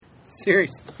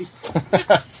Seriously.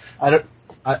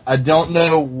 I don't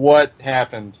know what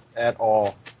happened at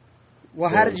all. Well,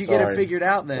 how did you get it figured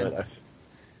out then?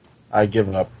 I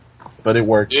give up, but it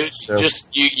worked. So.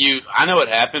 I know what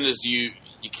happened is you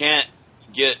can't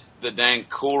get the dang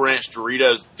Cool Ranch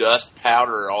Doritos dust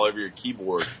powder all over your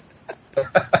keyboard.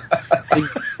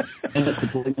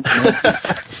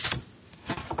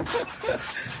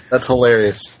 That's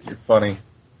hilarious. You're funny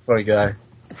guy.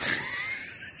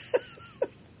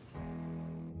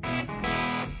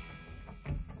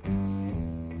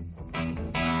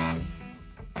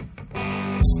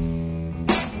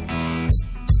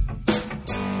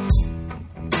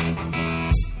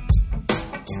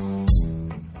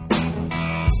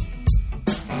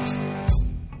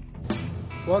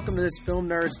 Welcome to this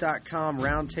FilmNerds.com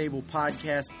roundtable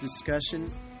podcast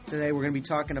discussion. Today we're going to be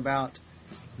talking about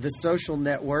The Social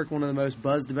Network, one of the most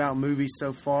buzzed about movies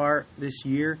so far this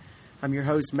year. I'm your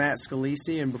host, Matt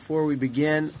Scalisi, and before we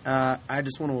begin, I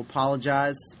just want to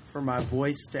apologize for my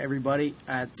voice to everybody.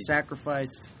 I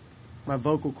sacrificed my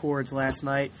vocal cords last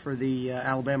night for the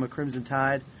Alabama Crimson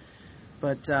Tide,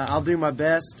 but I'll do my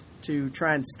best to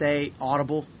try and stay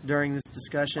audible during this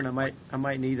discussion. I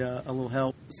might need a little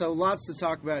help. So lots to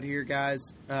talk about here, guys.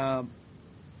 But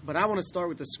I want to start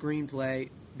with the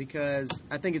screenplay because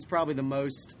I think it's probably the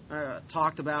most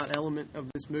talked about element of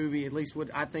this movie, at least what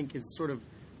I think is sort of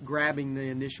grabbing the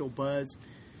initial buzz.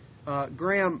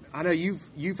 Graham, I know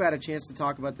you've had a chance to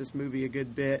talk about this movie a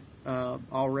good bit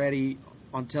already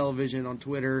on television, on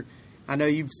Twitter. I know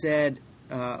you've said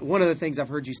one of the things I've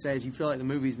heard you say is you feel like the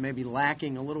movie's maybe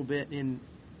lacking a little bit in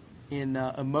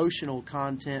emotional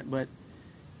content, but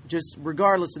just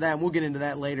regardless of that, and we'll get into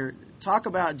that later, talk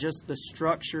about just the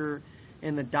structure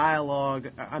and the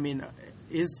dialogue. I mean,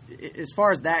 as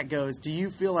far as that goes, do you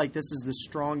feel like this is the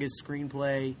strongest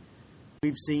screenplay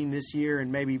we've seen this year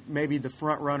and maybe the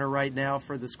front runner right now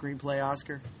for the screenplay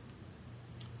Oscar?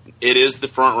 It is the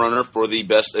front runner for the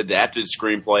best adapted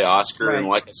screenplay Oscar, right. And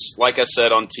like I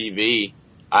said on TV,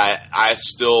 I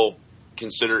still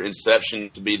consider Inception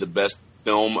to be the best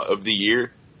film of the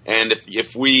year. And if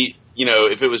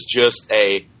it was just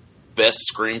a best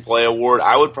screenplay award,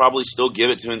 I would probably still give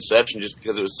it to Inception just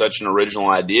because it was such an original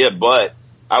idea. But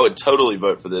I would totally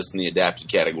vote for this in the adapted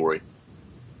category.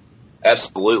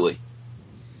 Absolutely.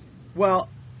 Well,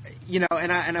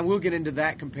 and I will get into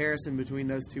that comparison between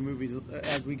those two movies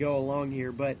as we go along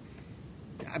here. But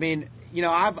I mean,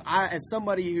 I as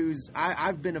somebody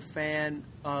I've been a fan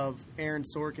of Aaron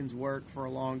Sorkin's work for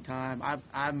a long time.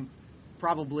 I'm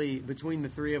probably, between the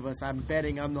three of us, I'm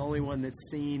betting I'm the only one that's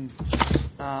seen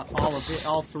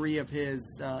all three of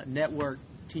his network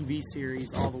TV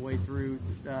series all the way through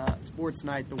Sports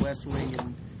Night, The West Wing,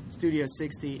 and Studio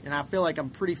 60. And I feel like I'm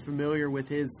pretty familiar with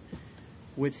his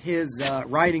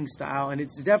writing style, and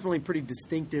it's definitely a pretty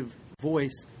distinctive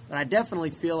voice. But I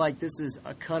definitely feel like this is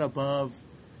a cut above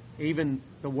even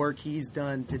the work he's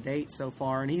done to date so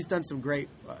far, and he's done some great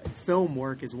film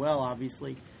work as well,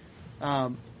 obviously.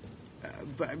 But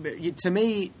to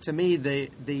me,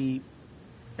 the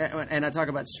and I talk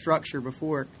about structure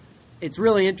before. It's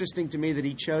really interesting to me that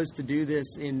he chose to do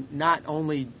this in not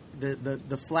only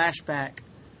the flashback,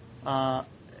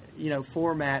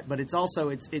 format, but it's also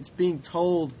it's being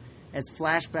told as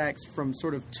flashbacks from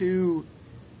sort of two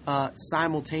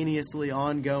simultaneously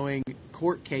ongoing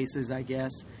court cases, I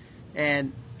guess.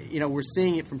 And, we're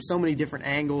seeing it from so many different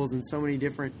angles and so many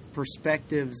different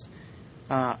perspectives.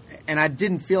 And I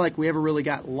didn't feel like we ever really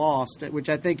got lost, which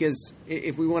I think is,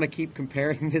 if we want to keep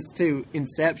comparing this to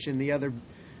Inception, the other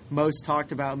most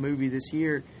talked about movie this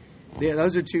year,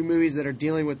 those are two movies that are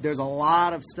dealing with, there's a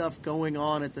lot of stuff going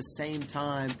on at the same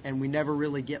time, and we never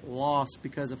really get lost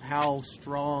because of how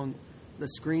strong the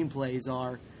screenplays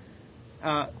are.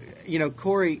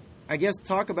 Corey, I guess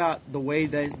talk about the way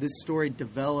that this story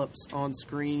develops on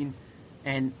screen,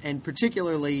 and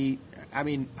particularly, I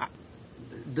mean,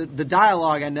 the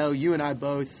dialogue. I know you and I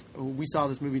both, we saw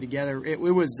this movie together. It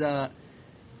was, there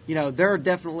are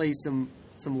definitely some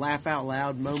laugh out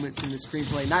loud moments in the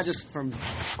screenplay, not just from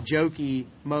jokey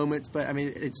moments, but I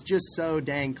mean, it's just so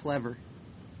dang clever.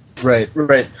 Right.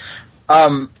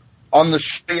 On the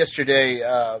show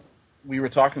yesterday, we were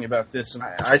talking about this, and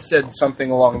I said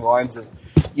something along the lines of,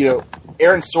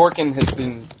 Aaron Sorkin has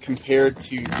been compared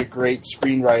to the great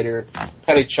screenwriter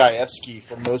Paddy Chayefsky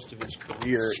for most of his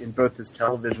career in both his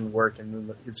television work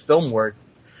and his film work.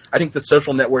 I think The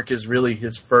Social Network is really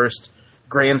his first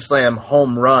grand slam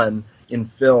home run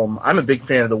in film. I'm a big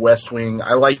fan of The West Wing.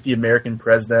 I like The American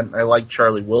President. I like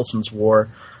Charlie Wilson's War.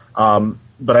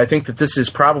 But I think that this is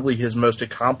probably his most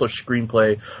accomplished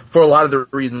screenplay for a lot of the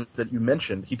reasons that you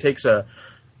mentioned. He takes a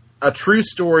a true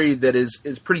story that is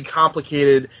pretty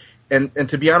complicated and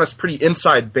to be honest, pretty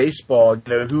inside baseball. You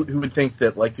know, who would think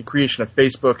that like the creation of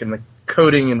Facebook and the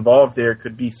coding involved there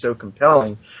could be so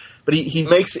compelling? But he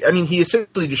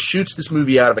essentially just shoots this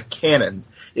movie out of a cannon.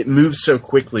 It moves so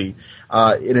quickly,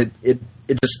 and it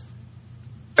just.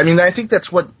 I mean, I think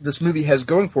that's what this movie has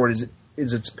going for it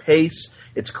is its pace,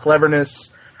 its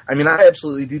cleverness. I mean, I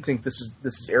absolutely do think this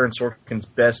is Aaron Sorkin's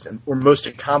best or most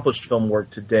accomplished film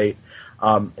work to date,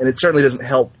 and it certainly doesn't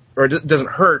help or it doesn't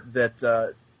hurt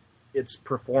that it's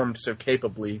performed so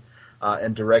capably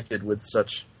and directed with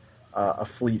such a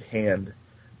fleet hand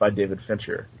by David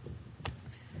Fincher.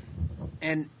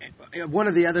 And one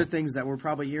of the other things that we're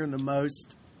probably hearing the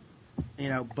most,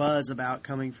 buzz about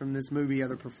coming from this movie are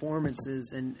the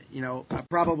performances, and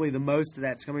probably the most of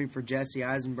that's coming for Jesse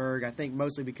Eisenberg. I think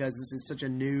mostly because this is such a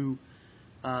new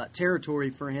territory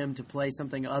for him to play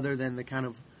something other than the kind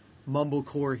of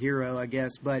mumblecore hero, I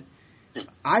guess. But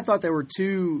I thought there were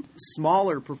two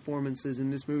smaller performances in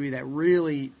this movie that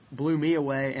really blew me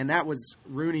away, and that was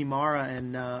Rooney Mara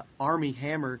and Armie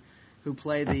Hammer, who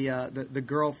play the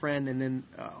girlfriend, and then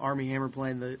Armie Hammer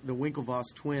playing the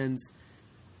Winklevoss twins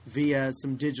via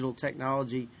some digital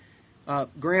technology.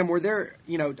 Graham, were there,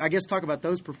 I guess talk about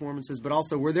those performances, but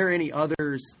also were there any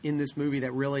others in this movie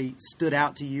that really stood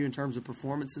out to you in terms of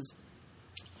performances?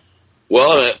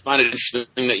 Well, I find it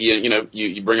interesting that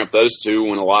you bring up those two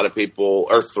when a lot of people,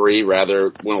 or three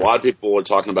rather, when a lot of people are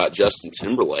talking about Justin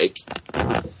Timberlake.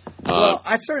 Well,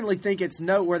 I certainly think it's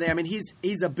noteworthy. I mean,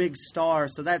 he's a big star,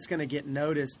 so that's going to get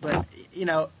noticed. But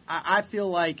I feel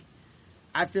like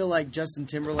Justin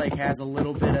Timberlake has a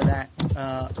little bit of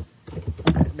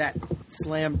that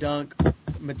slam dunk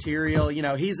material.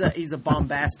 He's a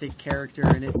bombastic character,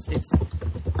 and it's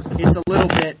a little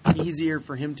bit easier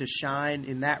for him to shine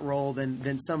in that role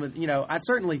than some of. I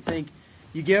certainly think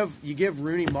you give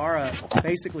Rooney Mara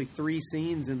basically 3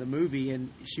 scenes in the movie,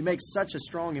 and she makes such a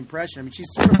strong impression. I mean,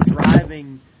 she's sort of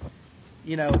driving,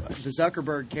 the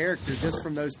Zuckerberg character just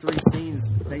from those 3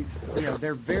 scenes.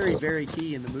 They're very, very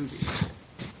key in the movie.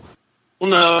 Well,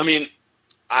 no, I mean,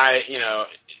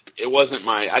 it wasn't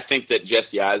I think that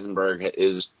Jesse Eisenberg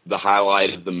is the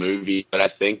highlight of the movie, but I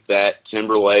think that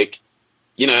Timberlake,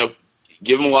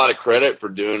 give him a lot of credit for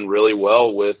doing really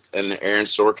well with an Aaron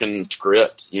Sorkin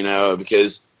script,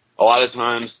 because a lot of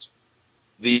times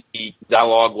the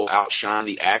dialogue will outshine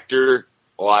the actor.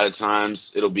 A lot of times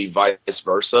it'll be vice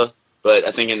versa. But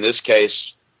I think in this case,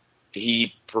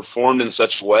 he performed in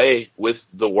such a way with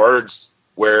the words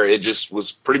where it just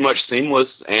was pretty much seamless,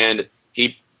 and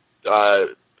he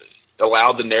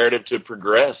allowed the narrative to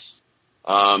progress.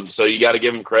 So you got to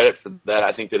give him credit for that.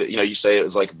 I think that, you say it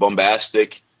was like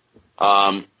bombastic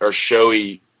or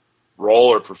showy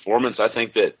role or performance. I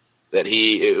think that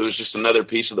it was just another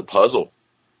piece of the puzzle.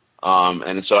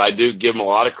 And so I do give him a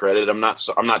lot of credit. I'm not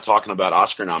talking about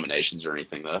Oscar nominations or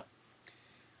anything though.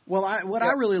 Well, I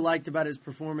really liked about his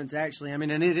performance, actually, I mean,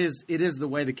 and it is the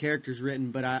way the character's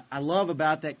written, but I love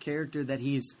about that character that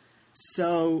he's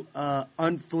so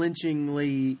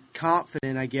unflinchingly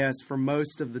confident, I guess, for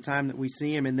most of the time that we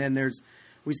see him, and then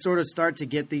we sort of start to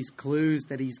get these clues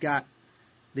that he's got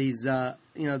these,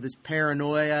 this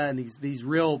paranoia and these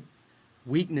real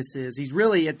weaknesses. He's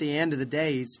really, at the end of the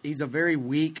day, he's a very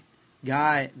weak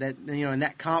guy that, and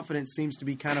that confidence seems to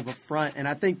be kind of a front, and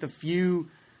I think the few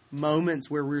moments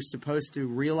where we're supposed to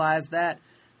realize that,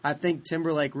 I think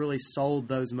Timberlake really sold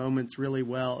those moments really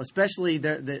well, especially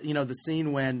the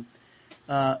scene when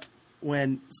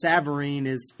Savarine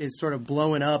is sort of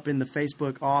blowing up in the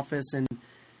Facebook office, and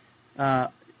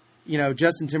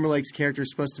Justin Timberlake's character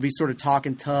is supposed to be sort of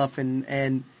talking tough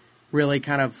and really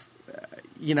kind of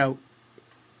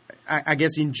I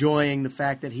guess enjoying the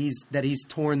fact that he's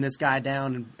torn this guy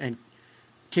down and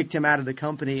kicked him out of the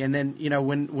company, and then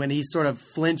when he sort of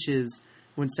flinches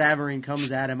when Savarine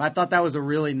comes at him, I thought that was a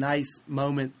really nice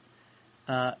moment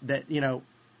that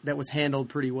was handled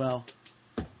pretty well.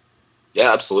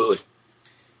 Yeah, absolutely.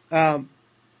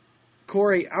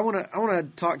 Corey, I want to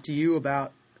talk to you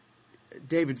about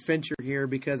David Fincher here,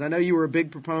 because I know you were a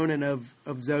big proponent of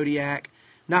Zodiac.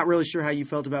 Not really sure how you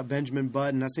felt about Benjamin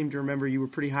Button. I seem to remember you were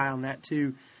pretty high on that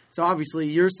too. So obviously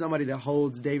you're somebody that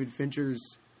holds David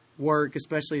Fincher's work,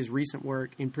 especially his recent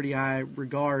work, in pretty high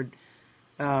regard.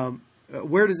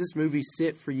 Where does this movie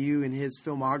sit for you in his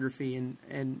filmography?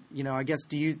 And I guess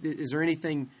is there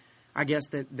anything, I guess,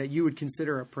 that you would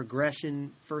consider a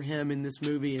progression for him in this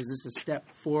movie? Is this a step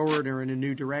forward or in a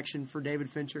new direction for David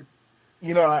Fincher?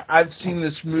 I've seen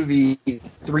this movie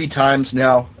 3 times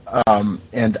now,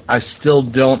 and I still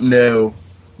don't know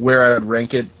where I would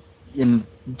rank it in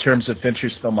in terms of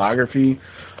Fincher's filmography,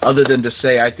 other than to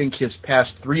say I think his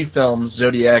past 3 films,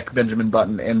 Zodiac, Benjamin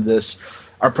Button, and this,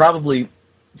 are probably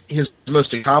his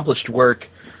most accomplished work.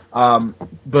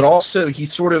 But also, he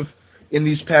sort of, in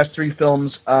these past 3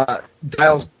 films,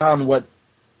 dials down what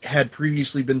had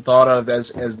previously been thought of as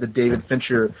the David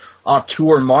Fincher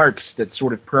auteur marks that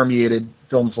sort of permeated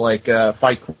films like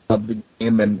Fight Club, The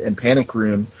Game, and Panic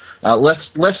Room.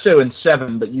 Less so in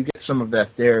 7, but you get some of that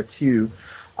there too.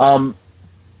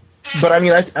 But I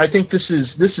mean, I think this is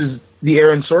the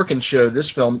Aaron Sorkin show, this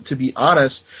film, to be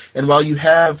honest. And while you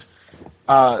have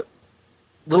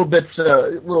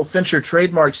little Fincher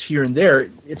trademarks here and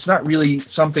there, it's not really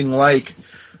something like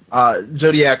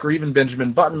Zodiac or even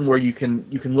Benjamin Button, where you can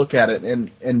look at it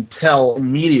and tell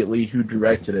immediately who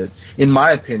directed it, in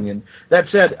my opinion. That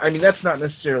said, I mean, that's not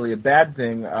necessarily a bad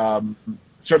thing,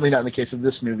 certainly not in the case of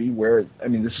this movie, where, I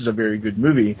mean, this is a very good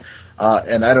movie,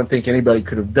 and I don't think anybody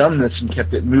could have done this and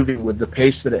kept it moving with the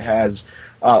pace that it has,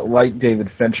 like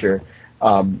David Fincher.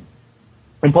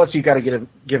 And plus, you got to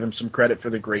give him some credit for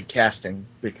the great casting,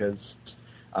 because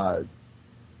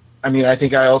I mean, I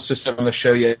think I also said on the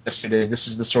show yesterday, this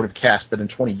is the sort of cast that in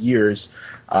 20 years,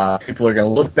 people are going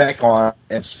to look back on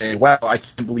and say, wow, I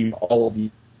can't believe all of these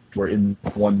were in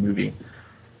one movie.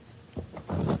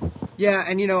 Yeah,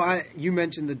 and you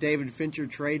mentioned the David Fincher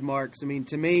trademarks. I mean,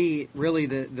 to me, really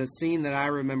the scene that I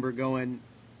remember going,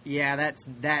 yeah, that's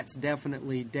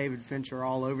definitely David Fincher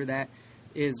all over that,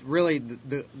 is really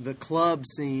the club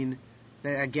scene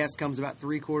that I guess comes about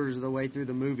 3/4 of the way through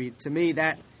the movie. To me,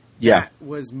 that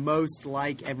was most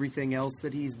like everything else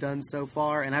that he's done so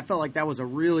far, and I felt like that was a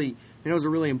really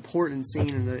important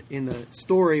scene in the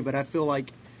story. But I feel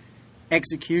like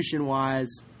execution wise,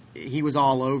 he was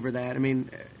all over that. I mean,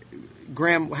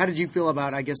 Graham, how did you feel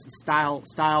about, I guess, style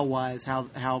wise,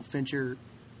 how Fincher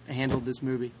handled this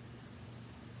movie?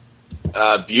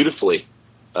 Beautifully.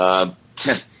 I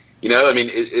mean,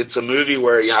 it's a movie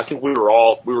where I think we were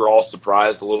all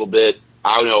surprised a little bit.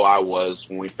 I know I was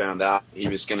when we found out he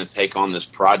was going to take on this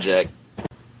project.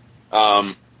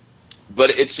 But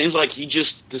it seems like he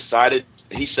just decided.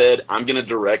 He said, "I'm going to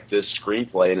direct this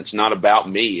screenplay, and it's not about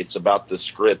me. It's about the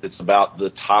script. It's about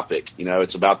the topic.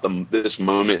 It's about this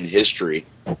moment in history."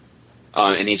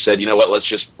 And he said, "You know what?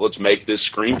 Let's make this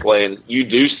screenplay." And you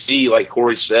do see, like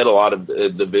Corey said, a lot of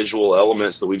the visual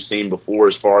elements that we've seen before,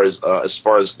 as far as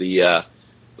the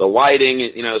lighting.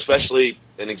 Especially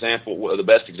the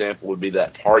best example would be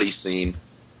that party scene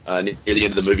near the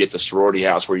end of the movie at the sorority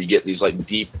house, where you get these like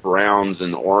deep browns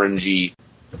and orangey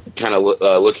kind of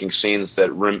looking scenes that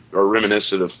are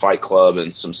reminiscent of Fight Club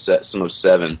and some of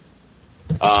Seven.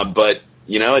 But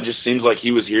it just seems like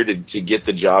he was here to get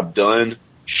the job done.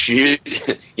 Shoot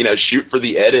for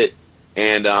the edit,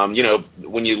 and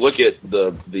when you look at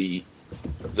the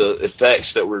effects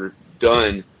that were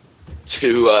done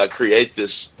to create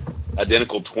this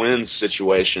identical twins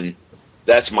situation,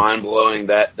 that's mind blowing.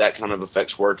 That kind of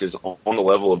effects work is on the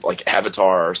level of like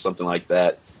Avatar or something like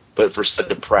that, but for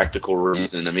such a practical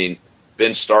reason. I mean,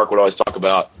 Ben Stark would always talk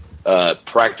about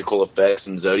practical effects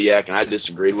in Zodiac, and I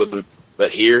disagreed with him,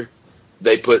 but here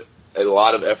they put a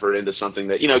lot of effort into something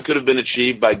that could have been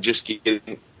achieved by just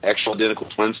getting actual identical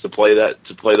twins to play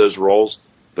those roles,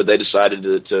 but they decided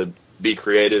to be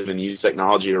creative and use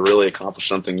technology to really accomplish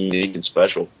something unique and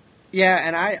special. Yeah,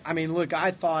 and I mean, look,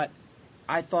 I thought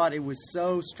it was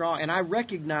so strong, and I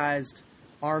recognized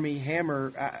Armie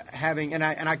Hammer having, and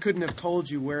I couldn't have told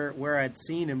you where I'd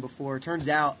seen him before. It turns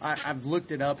out I've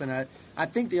looked it up, and I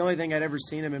think the only thing I'd ever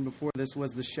seen him in before this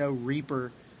was the show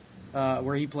Reaper.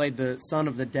 Where he played the son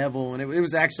of the devil, and it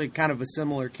was actually kind of a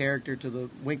similar character to the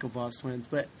Winklevoss twins.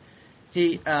 But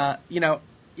he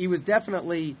was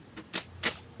definitely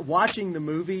watching the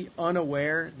movie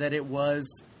unaware that it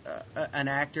was an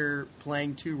actor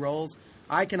playing 2 roles.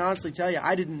 I can honestly tell you,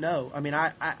 I didn't know. I mean,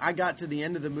 I got to the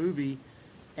end of the movie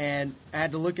and I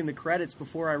had to look in the credits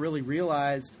before I really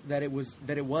realized that it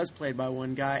was played by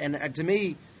one guy. And to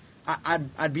me,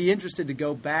 I'd be interested to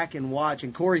go back and watch.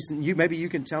 And Corey, maybe you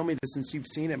can tell me this since you've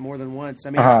seen it more than once.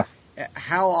 I mean,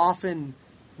 how often,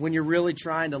 when you're really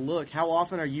trying to look, how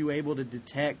often are you able to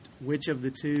detect which of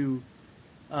the 2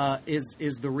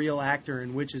 is the real actor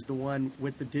and which is the one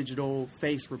with the digital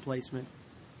face replacement?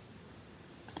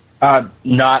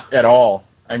 Not at all.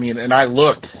 I mean, and I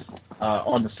looked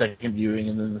on the second viewing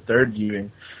and then the third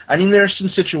viewing. I mean, there are some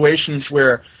situations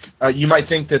where you might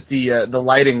think that the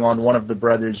lighting on one of the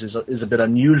brothers is a bit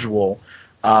unusual,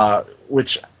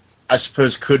 which I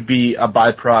suppose could be a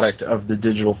byproduct of the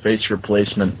digital face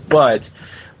replacement. But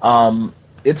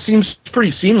it seems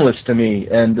pretty seamless to me.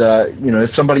 And as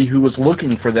somebody who was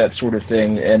looking for that sort of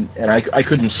thing, and I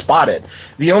couldn't spot it.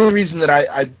 The only reason that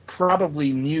I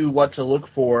probably knew what to look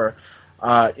for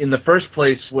in the first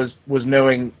place was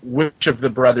knowing which of the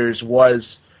brothers was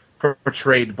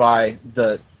portrayed by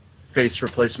the face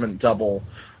replacement double,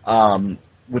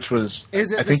 which was...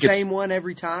 Is it the same one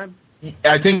every time?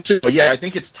 I think so. Yeah, I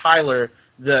think it's Tyler,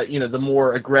 the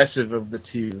more aggressive of the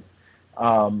two.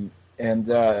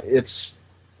 It's...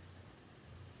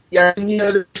 Yeah, and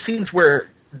there's scenes where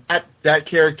that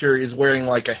character is wearing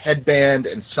like a headband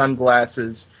and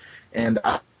sunglasses, and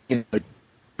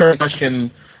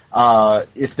question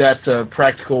if that's a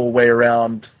practical way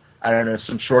around, I don't know,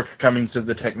 some shortcomings of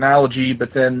the technology,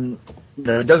 but then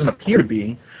it doesn't appear to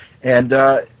be. And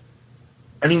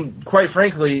quite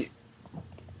frankly,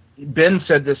 Ben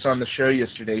said this on the show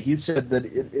yesterday. He said that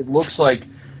it looks like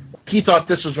he thought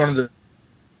this was one of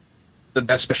the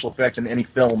best special effects in any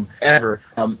film ever.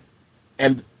 I'm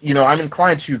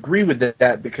inclined to agree with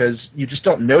that because you just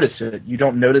don't notice it. You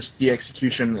don't notice the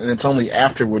execution, and it's only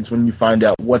afterwards when you find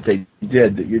out what they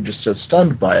did that you're just so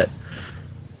stunned by it.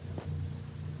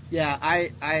 Yeah,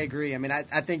 I agree. I mean,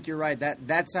 I think you're right.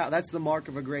 That's the mark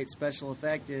of a great special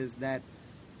effect is that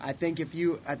I think if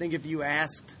you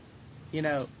asked,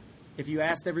 if you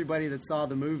asked everybody that saw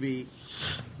the movie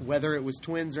whether it was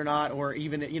twins or not, or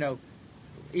even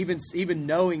even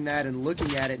knowing that and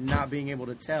looking at it and not being able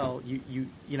to tell,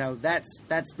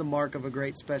 that's the mark of a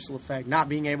great special effect, not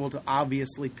being able to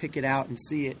obviously pick it out and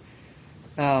see it.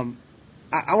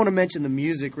 I want to mention the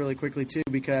music really quickly too,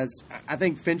 because I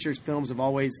think Fincher's films have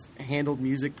always handled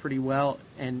music pretty well,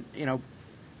 and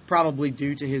probably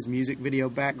due to his music video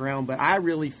background, but I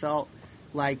really felt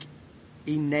like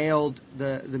he nailed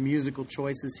the musical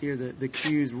choices here, the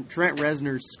cues. Trent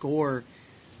Reznor's score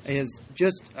is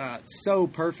just so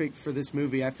perfect for this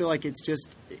movie. I feel like it's just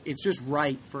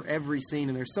right for every scene,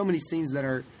 and there's so many scenes that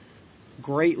are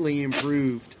greatly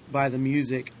improved by the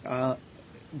music.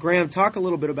 Graham, talk a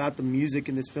little bit about the music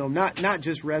in this film. Not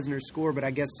just Reznor's score, but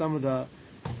I guess some of the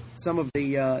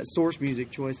source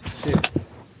music choices too.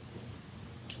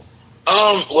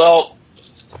 Well,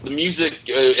 the music,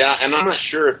 and I'm not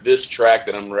sure if this track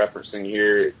that I'm referencing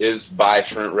here is by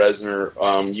Trent Reznor.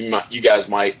 You guys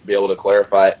might be able to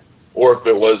clarify it, or if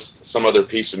it was some other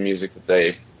piece of music that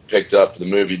they picked up for the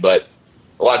movie. But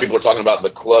a lot of people are talking about the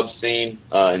club scene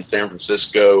in San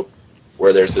Francisco,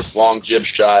 where there's this long jib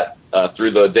shot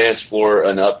through the dance floor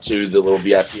and up to the little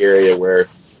VIP area where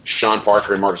Sean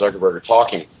Parker and Mark Zuckerberg are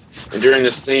talking. And during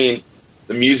this scene,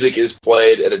 the music is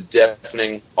played at a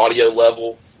deafening audio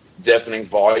level, deafening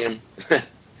volume,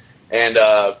 and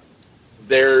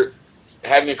they're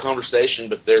having a conversation,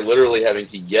 but they're literally having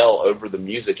to yell over the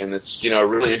music, and it's a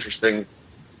really interesting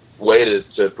way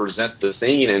to present the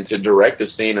scene and to direct the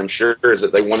scene. I'm sure is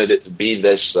that they wanted it to be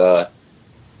this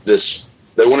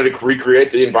they wanted to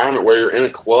recreate the environment where you're in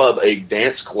a club, a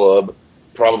dance club,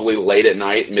 probably late at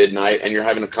night, midnight, and you're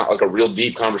having a real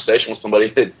deep conversation with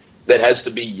somebody that has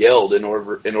to be yelled in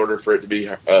order for it to be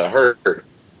heard.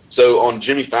 So on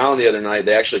Jimmy Fallon the other night,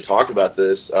 they actually talked about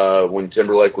this when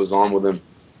Timberlake was on with them,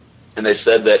 and they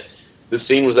said that the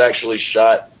scene was actually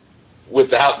shot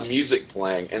without music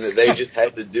playing, and that they just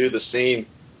had to do the scene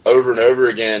over and over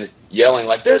again, yelling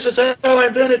like, "This is how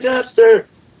I've been a dancer."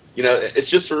 It's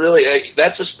just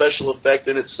that's a special effect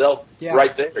in itself,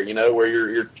 right there. Where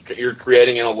you're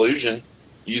creating an illusion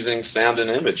using sound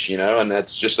and image. And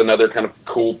that's just another kind of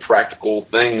cool practical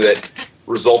thing that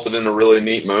resulted in a really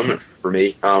neat moment for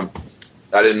me. I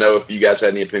didn't know if you guys had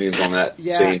any opinions on that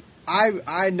scene.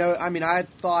 I know. I mean, I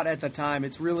thought at the time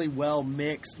it's really well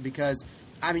mixed because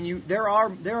there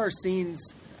are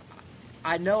scenes.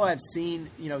 I know I've seen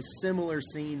similar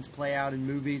scenes play out in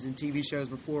movies and TV shows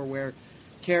before where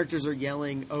characters are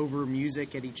yelling over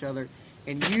music at each other,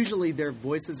 and usually their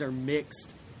voices are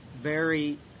mixed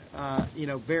very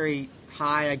very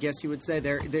high, I guess you would say.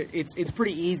 It's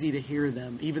pretty easy to hear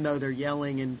them even though they're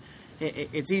yelling, and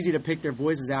it's easy to pick their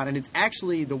voices out. And it's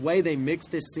actually the way they mix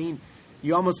this scene,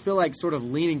 you almost feel like sort of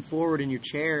leaning forward in your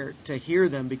chair to hear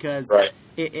them, because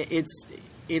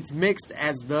it's mixed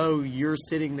as though you're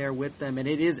sitting there with them, and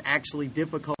it is actually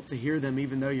difficult to hear them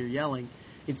even though you're yelling.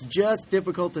 It's just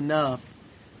difficult enough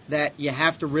that you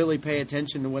have to really pay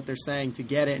attention to what they're saying to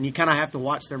get it, and you kind of have to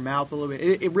watch their mouth a little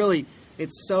bit.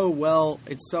 It's so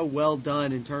well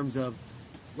done in terms of,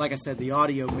 like I said, the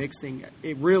audio mixing.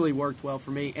 It really worked well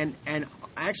for me, and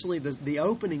actually the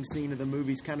opening scene of the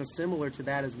movie is kind of similar to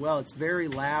that as well. It's very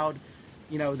loud,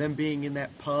 them being in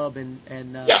that pub and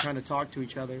trying to talk to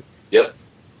each other. Yep.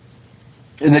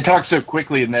 And they talk so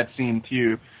quickly in that scene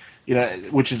too,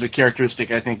 which is a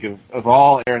characteristic, I think, of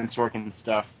all Aaron Sorkin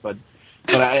stuff. But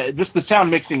just the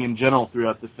sound mixing in general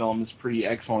throughout the film is pretty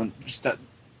excellent, just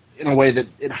in a way that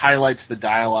it highlights the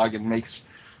dialogue and makes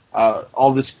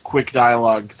all this quick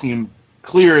dialogue seem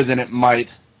clearer than it might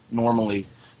normally.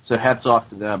 So hats off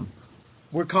to them.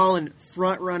 We're calling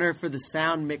front runner for the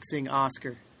sound mixing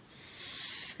Oscar.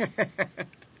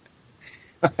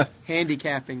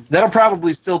 Handicapping. That'll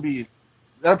probably still be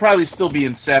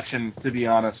Inception, to be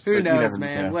honest. Who knows,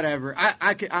 man? Know. Whatever.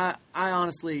 I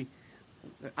honestly,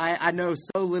 I know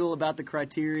so little about the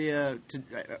criteria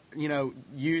to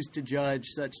used to judge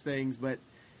such things, but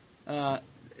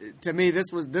to me,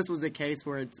 this was a case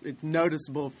where it's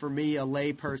noticeable for me, a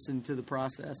lay person, to the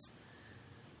process.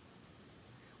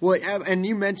 Well, and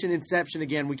you mentioned Inception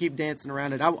again. We keep dancing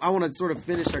around it. I want to sort of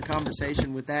finish our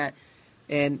conversation with that,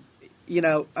 and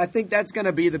I think that's going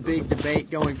to be the big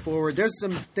debate going forward. There's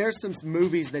some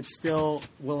movies that still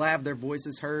will have their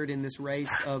voices heard in this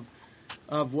race of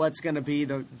what's going to be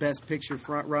the best picture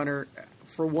front runner.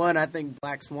 For one, I think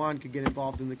Black Swan could get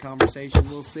involved in the conversation.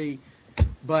 We'll see,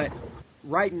 but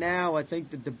right now, I think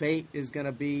the debate is going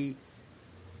to be,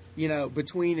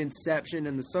 between Inception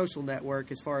and The Social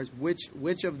Network, as far as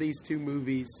which of these two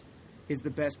movies is the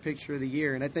best picture of the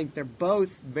year. And I think they're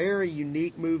both very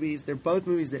unique movies. They're both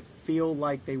movies that feel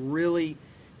like they really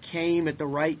came at the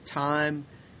right time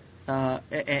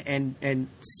and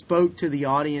spoke to the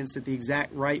audience at the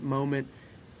exact right moment.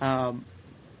 I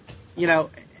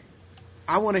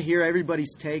want to hear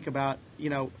everybody's take about,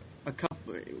 a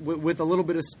couple with a little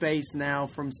bit of space now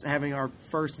from having our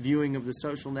first viewing of The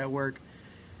Social Network.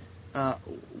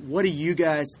 What do you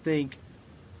guys think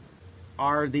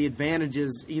are the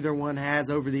advantages either one has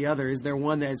over the other? Is there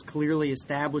one that has clearly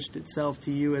established itself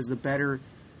to you as the better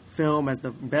film, as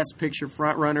the best picture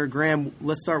front runner? Graham,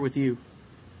 let's start with you.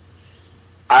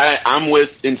 I'm with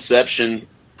Inception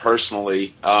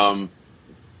personally, because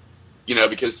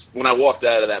when I walked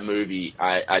out of that movie,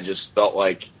 I just felt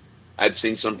like I'd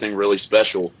seen something really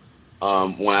special.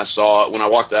 When I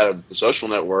walked out of The Social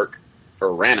Network,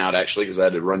 or ran out actually because I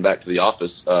had to run back to the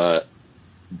office,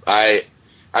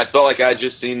 I felt like I had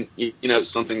just seen,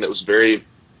 something that was very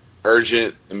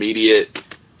urgent, immediate,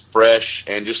 fresh,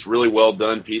 and just really well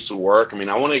done piece of work. I mean,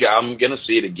 I'm going to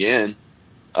see it again,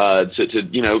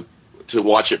 to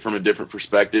watch it from a different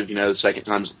perspective. The second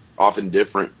time's often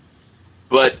different.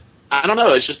 But I don't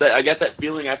know. It's just that I got that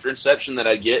feeling after Inception that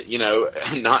I get,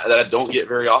 that I don't get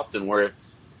very often, where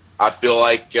I feel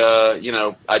like,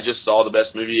 I just saw the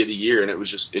best movie of the year, and it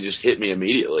just hit me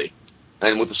immediately.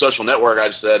 And with The Social Network, I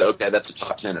just said, okay, that's a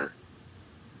top tenner.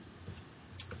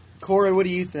 Corey, what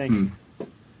do you think?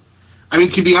 I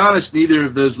mean, to be honest, neither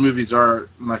of those movies are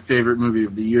my favorite movie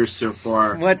of the year so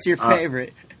far. What's your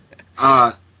favorite?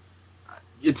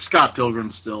 It's Scott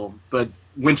Pilgrim still, but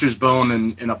Winter's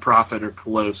Bone and A Prophet are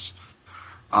close.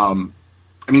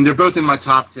 They're both in my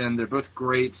top 10. They're both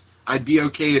great. I'd be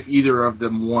okay if either of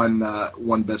them won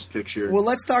Best Picture. Well,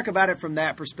 let's talk about it from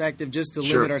that perspective, just to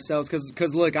limit ourselves.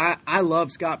 Because look, I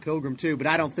love Scott Pilgrim too, but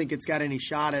I don't think it's got any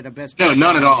shot at a Best Picture. No,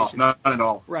 none at all. Not at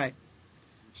all. Right.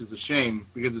 Which is a shame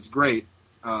because it's great,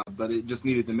 but it just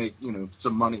needed to make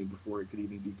some money before it could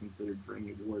even be considered for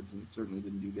any awards, and it certainly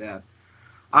didn't do that.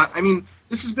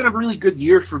 This has been a really good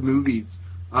year for movies,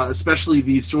 especially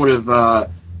these sort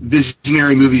of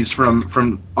visionary movies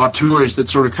from auteurs that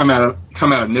sort of come out of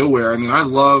nowhere. I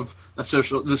love The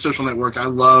Social Network. I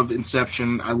love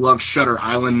Inception. I love Shutter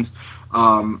Island.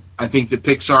 I think that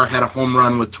Pixar had a home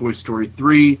run with Toy Story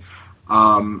 3.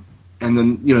 And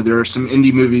then, there are some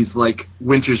indie movies like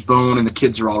Winter's Bone and The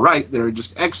Kids Are All Right that are just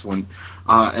excellent,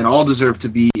 and all deserve to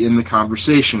be in the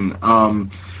conversation.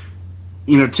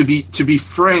 To be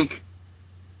frank,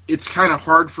 it's kind of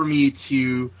hard for me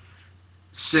to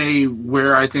say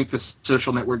where I think The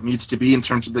Social Network needs to be in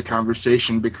terms of the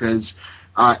conversation, because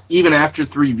even after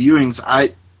 3 viewings,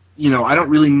 I don't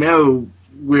really know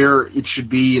where it should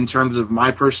be in terms of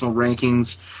my personal rankings,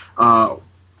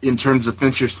 in terms of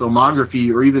Fincher's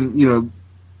filmography, or even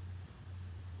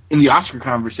in the Oscar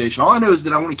conversation. All I know is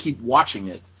that I want to keep watching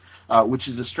it, which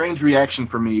is a strange reaction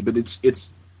for me, but it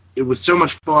was so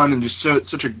much fun and just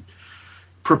such a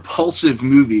propulsive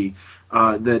movie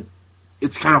that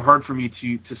it's kind of hard for me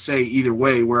to say either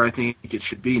way where I think it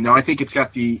should be. Now, I think it's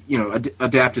got the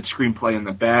adapted screenplay in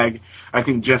the bag. I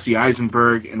think Jesse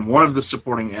Eisenberg and one of the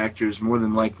supporting actors, more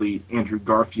than likely Andrew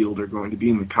Garfield, are going to be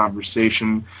in the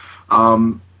conversation.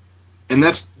 And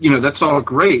that's all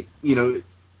great.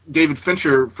 David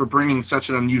Fincher, for bringing such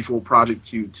an unusual project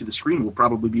to the screen, will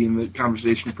probably be in the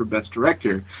conversation for Best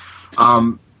Director.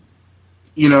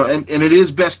 and it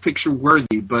is Best Picture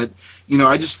worthy, but,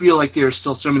 I just feel like there are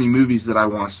still so many movies that I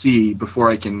want to see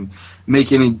before I can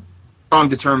make any strong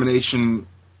determination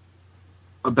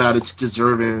about its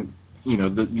deserving,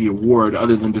 the award,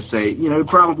 other than to say, it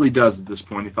probably does at this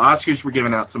point. If the Oscars were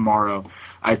given out tomorrow,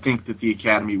 I think that the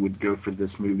Academy would go for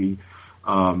this movie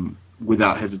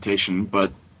without hesitation.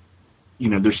 But,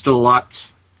 there's still a lot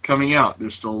coming out.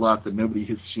 There's still a lot that nobody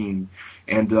has seen.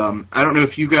 And I don't know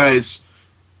if you guys...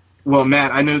 Well,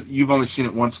 Matt, I know you've only seen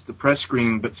it once at the press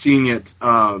screening, but seeing it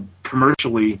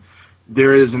commercially,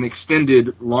 there is an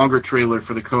extended, longer trailer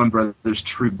for the Coen Brothers'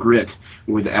 True Grit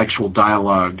with actual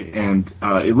dialogue, and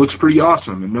it looks pretty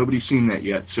awesome, and nobody's seen that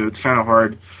yet, so it's kind of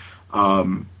hard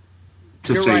to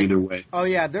say right. Either way. Oh,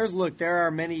 yeah, there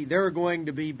are going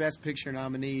to be Best Picture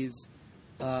nominees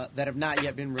that have not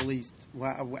yet been released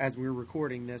as we're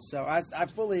recording this. So I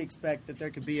fully expect that there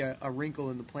could be a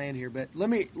wrinkle in the plan here. But let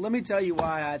me tell you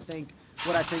why I think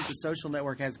the Social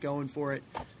Network has going for it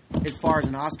as far as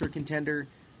an Oscar contender.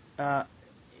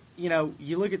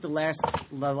 You look at the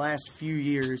last few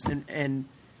years, and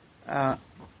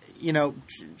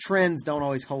trends don't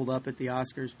always hold up at the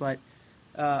Oscars, but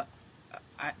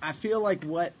I feel like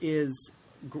what is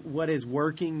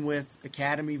working with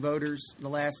Academy voters the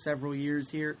last several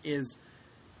years here is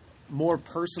more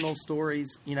personal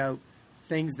stories,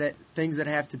 things that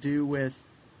have to do with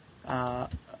a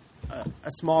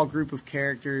small group of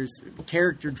characters,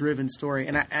 character-driven story.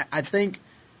 And I think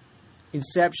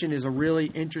Inception is a really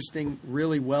interesting,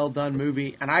 really well-done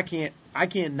movie, and I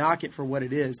can't knock it for what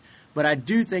it is, but I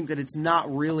do think that it's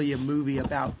not really a movie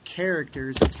about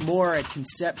characters. It's more a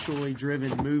conceptually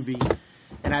driven movie.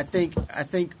 And I think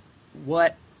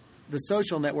what the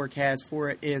Social Network has for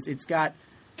it is it's got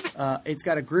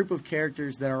a group of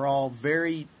characters that are all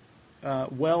very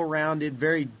well-rounded,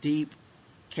 very deep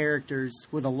characters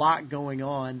with a lot going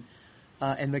on,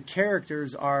 and the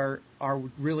characters are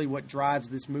really what drives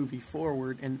this movie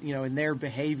forward, and in their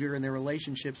behavior and their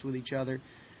relationships with each other,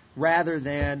 rather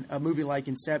than a movie like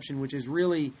Inception, which is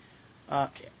really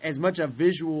as much a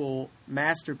visual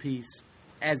masterpiece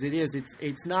as it is.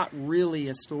 It's not really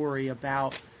a story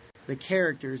about the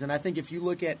characters. And I think if you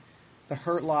look at The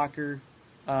Hurt Locker,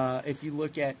 if you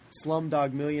look at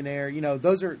Slumdog Millionaire,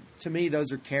 those are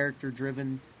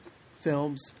character-driven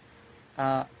films.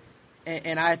 And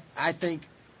I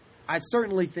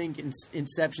certainly think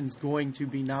Inception's going to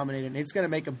be nominated. And it's going to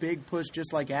make a big push,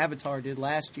 just like Avatar did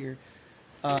last year.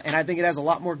 And I think it has a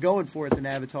lot more going for it than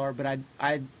Avatar. But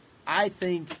I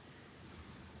think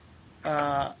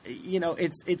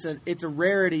it's a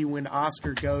rarity when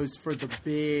Oscar goes for the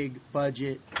big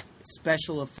budget,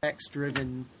 special effects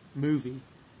driven movie.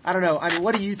 I don't know. I mean,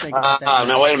 what do you think about that?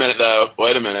 No, wait a minute though.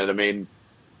 Wait a minute. I mean,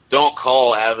 don't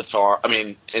call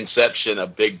Inception a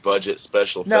big budget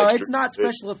special effects. No, it's not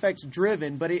special effects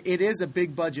driven, but it is a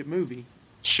big budget movie.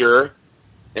 Sure.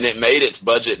 And it made its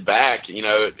budget back.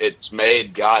 It's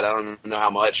made, God, I don't know how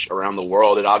much around the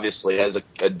world. It obviously has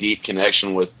a deep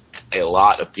connection with a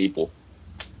lot of people.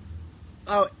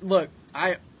 Oh, look,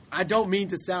 I don't mean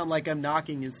to sound like I'm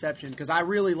knocking Inception, because I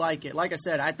really like it. Like I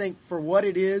said, I think for what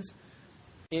it is,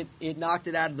 it knocked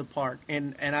it out of the park.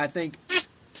 And I think,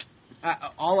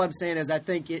 all I'm saying is I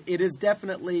think it is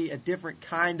definitely a different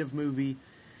kind of movie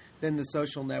than The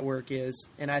Social Network is.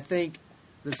 And I think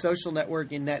The Social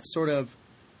Network in that sort of,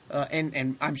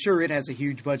 and I'm sure it has a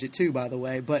huge budget too, by the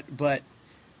way, but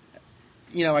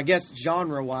I guess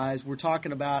genre-wise, we're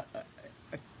talking about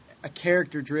a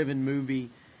character-driven movie,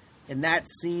 and that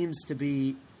seems to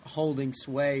be holding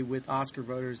sway with Oscar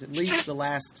voters, at least the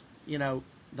last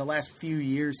few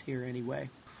years here anyway.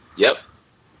 Yep.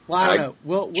 Well, I don't know.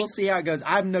 We'll see how it goes.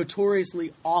 I'm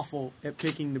notoriously awful at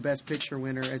picking the Best Picture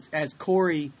winner, as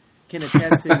Corey can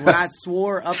attest to. When I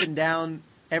swore up and down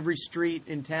every street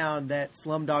in town that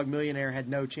Slumdog Millionaire had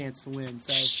no chance to win.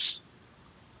 So,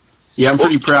 yeah, I'm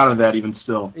pretty proud of that even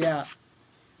still. Yeah.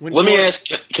 Can I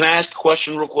ask a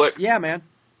question real quick? Yeah, man.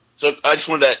 So I just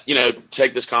wanted to,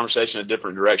 take this conversation a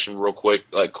different direction real quick.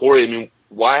 Like, Corey,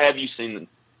 why have you seen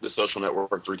The Social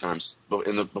Network 3 times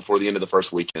before the end of the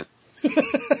first weekend?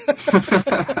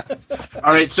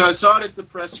 All right, so I saw it at the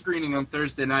press screening on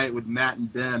Thursday night with Matt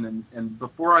and Ben, and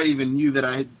before I even knew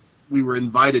that we were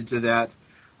invited to that,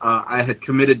 I had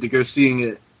committed to go see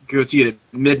it at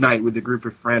midnight with a group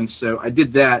of friends. So I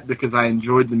did that because I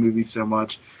enjoyed the movie so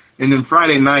much. And then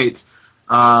Friday night,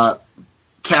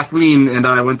 Kathleen and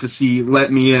I went to see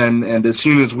Let Me In, and as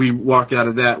soon as we walked out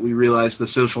of that, we realized The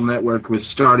Social Network was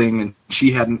starting, and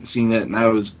she hadn't seen it, and I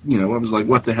was like,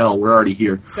 what the hell, we're already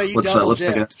here. So you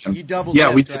double-dipped.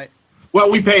 Yeah, we did. Right?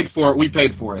 Well, we paid for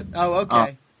it. Oh,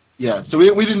 okay. Yeah, so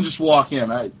we didn't just walk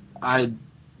in. I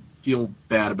feel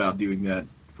bad about doing that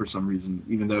for some reason,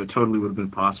 even though it totally would have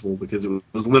been possible because it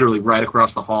was literally right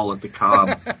across the hall at the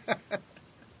Cobb.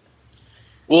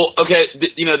 Well, okay,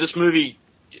 this movie,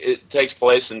 it takes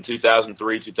place in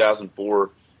 2003, 2004.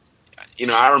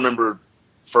 I remember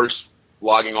first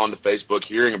logging on to Facebook,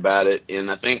 hearing about it,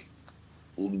 and I think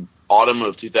autumn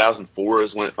of 2004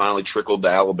 is when it finally trickled to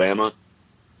Alabama.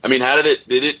 I mean,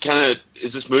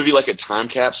 is this movie like a time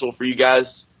capsule for you guys?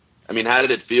 I mean, how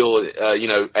did it feel,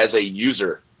 as a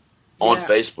user on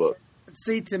Facebook?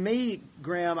 See, to me,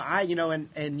 Graham,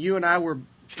 and you and I were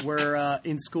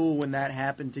in school when that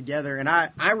happened together, and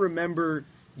I remember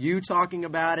you talking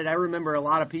about it. I remember a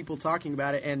lot of people talking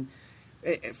about it, and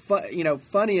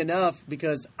funny enough,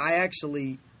 because I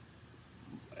actually,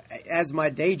 as my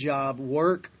day job,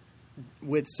 work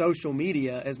with social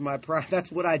media as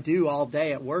that's what I do all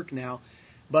day at work now.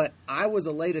 But I was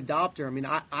a late adopter. I mean,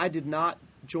 I did not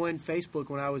join Facebook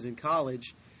when I was in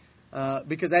college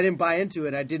because I didn't buy into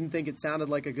it. I didn't think it sounded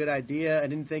like a good idea. I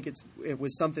didn't think it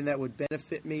was something that would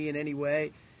benefit me in any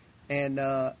way. And,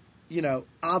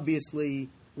 obviously,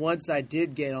 once I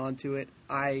did get onto it,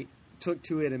 I took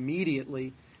to it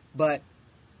immediately. But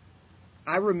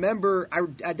I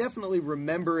definitely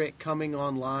remember it coming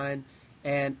online.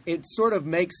 And it sort of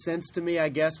makes sense to me, I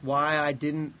guess, why I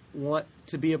didn't want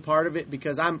to be a part of it,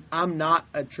 because I'm not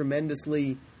a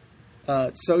tremendously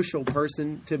social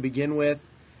person to begin with.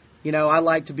 I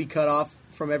like to be cut off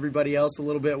from everybody else a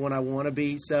little bit when I want to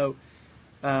be. So,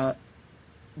 but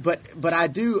I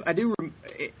do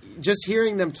just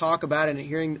hearing them talk about it and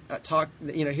hearing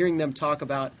them talk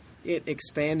about it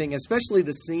expanding, especially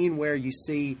the scene where you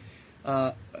see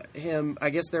him. I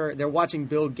guess they're watching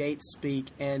Bill Gates speak,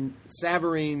 and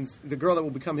Savarine's, the girl that will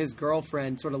become his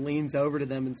girlfriend, sort of leans over to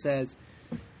them and says,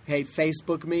 "Hey,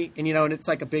 Facebook me," and and it's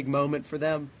like a big moment for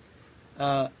them.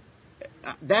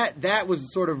 That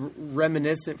was sort of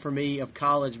reminiscent for me of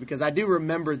college, because I do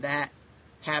remember that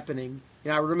happening.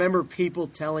 I remember people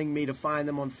telling me to find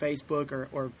them on Facebook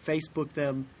or Facebook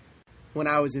them when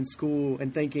I was in school,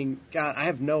 and thinking, God, I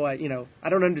have no idea, I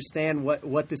don't understand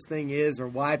what this thing is or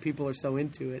why people are so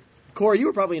into it. Corey, you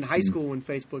were probably in high school when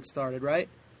Facebook started, right?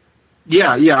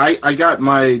 Yeah. I got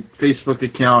my Facebook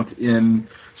account in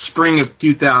spring of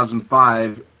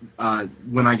 2005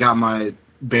 when I got my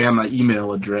Bama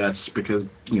email address, because,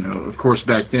 of course,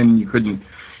 back then you couldn't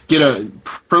get a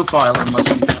profile unless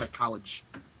you had a college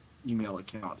email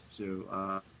account.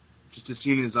 So just as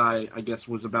soon as I guess,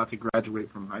 was about to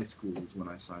graduate from high school is when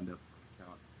I signed up for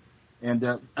the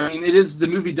account. And, the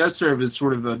movie does serve as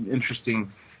sort of an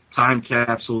interesting time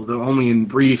capsule, though only in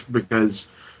brief, because,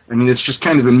 it's just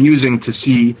kind of amusing to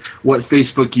see what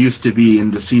Facebook used to be,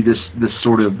 and to see this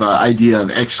sort of idea of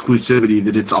exclusivity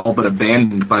that it's all but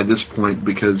abandoned by this point,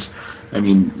 because,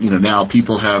 now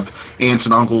people have aunts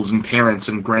and uncles and parents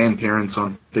and grandparents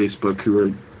on Facebook who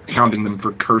are hounding them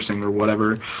for cursing or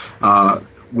whatever,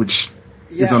 which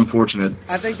is unfortunate.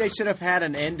 I think they should have had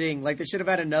an ending. Like, they should have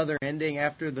had another ending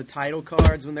after the title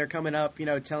cards when they're coming up,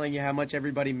 telling you how much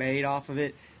everybody made off of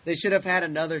it. They should have had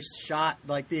another shot,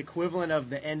 like the equivalent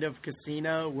of the end of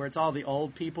Casino, where it's all the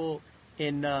old people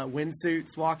in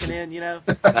windsuits walking in, Yeah.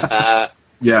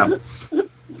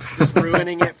 Just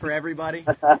ruining it for everybody.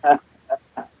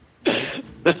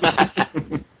 That's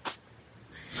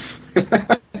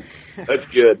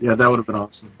good. Yeah, that would have been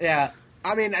awesome. Yeah.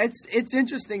 It's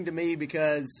interesting to me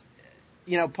because,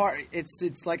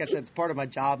 it's like I said, it's part of my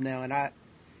job now, and I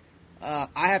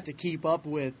have to keep up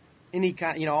with any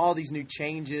kind, all these new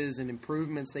changes and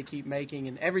improvements they keep making,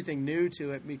 and everything new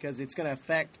to it, because it's going to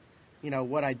affect,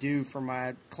 what I do for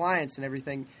my clients and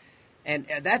everything. And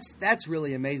that's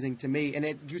really amazing to me, and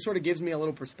it sort of gives me a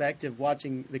little perspective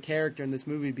watching the character in this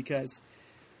movie, because,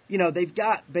 they've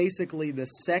got basically the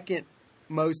second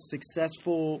most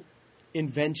successful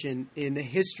invention in the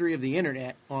history of the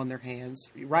internet on their hands,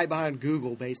 right behind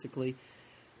Google, basically.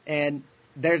 And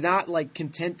they're not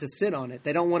content to sit on it.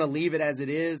 They don't want to leave it as it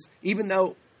is, even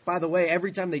though, by the way,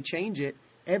 every time they change it,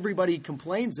 everybody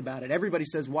complains about it. Everybody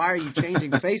says, why are you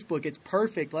changing Facebook? It's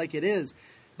perfect like it is.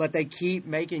 But they keep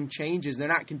making changes. They're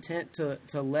not content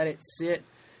to let it sit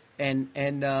and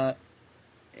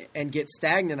get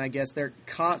stagnant, I guess. They're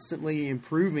constantly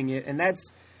improving it. And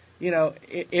that's,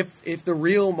 if the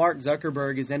real Mark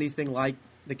Zuckerberg is anything like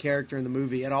the character in the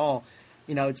movie at all,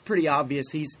 it's pretty obvious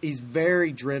he's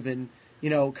very driven,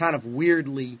 kind of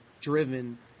weirdly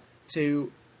driven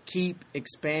to keep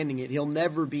expanding it. He'll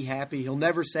never be happy. He'll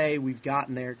never say we've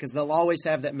gotten there, because they'll always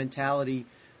have that mentality,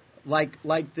 like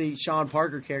the Sean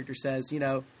Parker character says,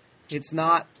 it's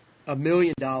not $1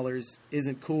 million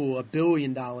isn't cool, $1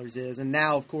 billion is. And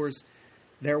now, of course,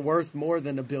 they're worth more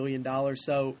than $1 billion.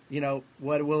 So,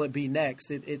 what will it be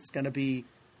next? It's going to be,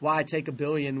 why take $1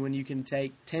 billion when you can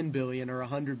take 10 billion or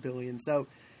 100 billion? So,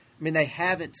 I mean, they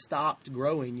haven't stopped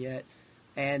growing yet.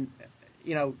 And,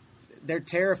 they're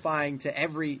terrifying to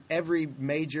every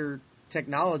major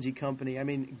technology company. I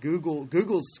mean,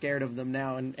 Google's scared of them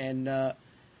now. And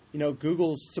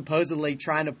Google's supposedly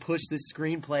trying to push this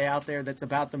screenplay out there that's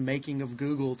about the making of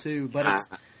Google too. But it's,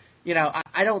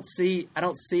 I don't see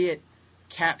it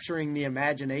capturing the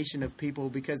imagination of people,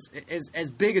 because as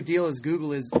big a deal as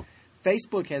Google is,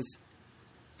 Facebook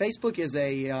is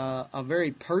a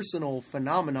very personal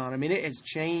phenomenon. I mean, it has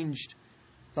changed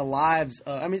the lives.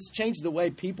 It's changed the way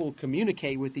people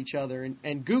communicate with each other.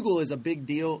 And Google is a big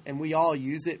deal, and we all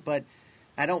use it. But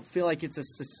I don't feel like it's a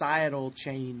societal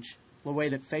change the way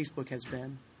that Facebook has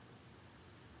been.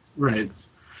 Right.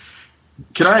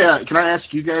 Can I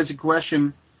ask you guys a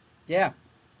question? Yeah.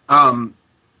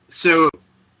 So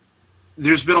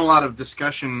there's been a lot of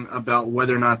discussion about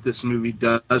whether or not this movie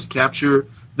does capture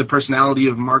the personality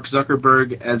of Mark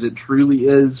Zuckerberg as it truly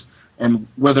is, and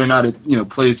whether or not it,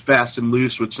 plays fast and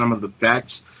loose with some of the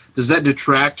facts. Does that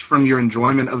detract from your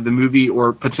enjoyment of the movie?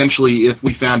 Or potentially, if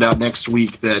we found out next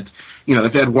week that,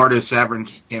 if Eduardo Saverin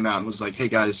came out and was like, hey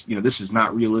guys, this is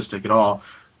not realistic at all,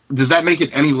 does that make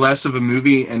it any less of a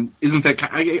movie? And isn't that,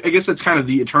 I guess that's kind of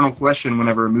the eternal question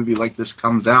whenever a movie like this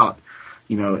comes out,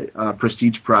 a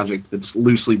prestige project that's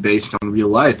loosely based on real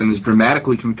life and is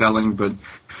dramatically compelling, but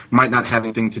might not have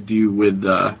anything to do with,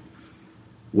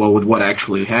 with what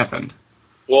actually happened.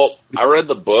 Well, I read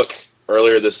the book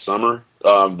earlier this summer,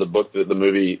 the book that the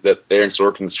movie that Aaron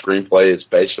Sorkin's screenplay is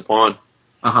based upon.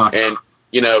 Uh-huh. And,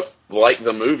 like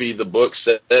the movie, the book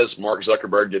says Mark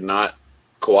Zuckerberg did not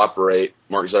cooperate.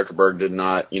 Mark Zuckerberg did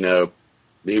not, did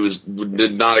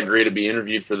not agree to be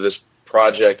interviewed for this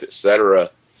project, etc.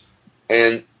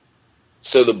 And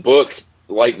so the book,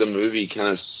 like the movie, kind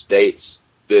of states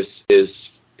this is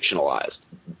fictionalized.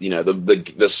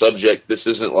 The subject, this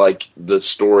isn't like the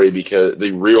story, because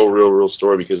the real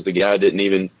story, because the guy didn't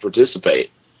even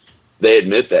participate. They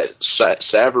admit that.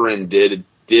 Saverin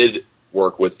did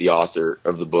work with the author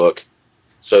of the book,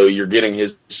 so you're getting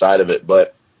his side of it.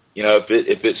 But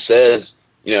if it says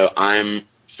I'm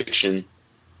fiction,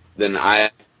 then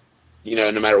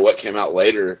no matter what came out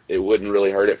later, it wouldn't really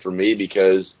hurt it for me,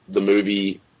 because the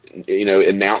movie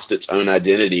announced its own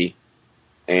identity,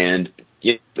 and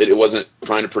it wasn't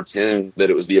trying to pretend that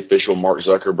it was the official Mark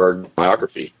Zuckerberg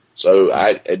biography. So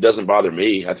it doesn't bother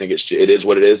me. I think it is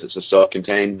what it is. It's a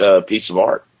self-contained piece of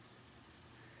art.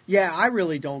 Yeah, I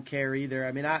really don't care either.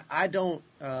 I mean, I don't.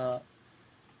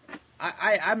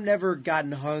 I've never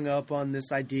gotten hung up on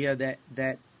this idea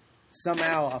that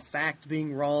somehow a fact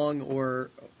being wrong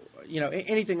or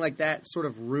anything like that sort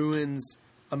of ruins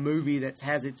a movie that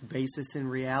has its basis in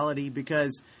reality,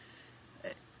 because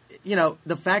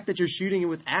the fact that you're shooting it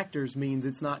with actors means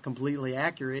it's not completely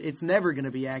accurate. It's never going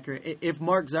to be accurate. If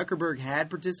Mark Zuckerberg had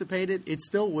participated, it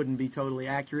still wouldn't be totally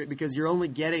accurate, because you're only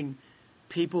getting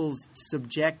people's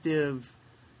subjective,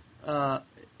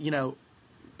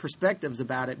 perspectives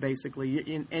about it,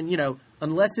 basically. And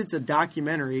unless it's a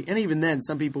documentary, and even then,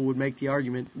 some people would make the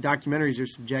argument documentaries are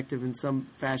subjective in some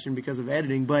fashion because of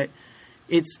editing, but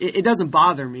it doesn't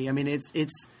bother me. I mean, it's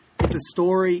a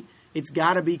story. It's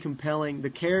got to be compelling. The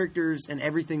characters and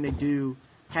everything they do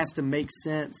has to make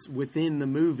sense within the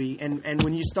movie. And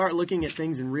when you start looking at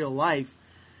things in real life,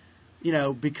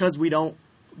 because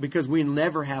we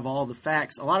never have all the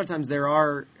facts, a lot of times there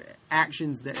are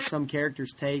actions that some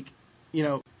characters take,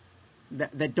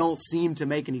 that don't seem to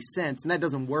make any sense, and that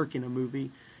doesn't work in a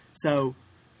movie. So,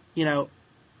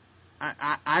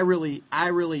 I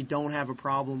really don't have a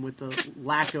problem with the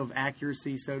lack of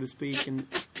accuracy, so to speak. And,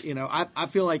 I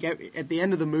feel like at the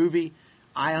end of the movie,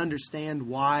 I understand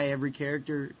why every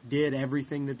character did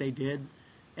everything that they did,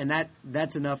 and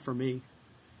that's enough for me.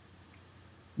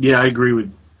 Yeah, I agree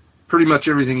with pretty much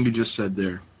everything you just said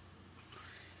there.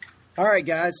 All right,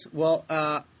 guys. Well,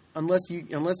 unless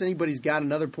anybody's got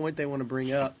another point they want to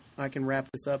bring up, I can wrap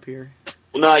this up here.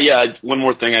 Well, no, yeah. One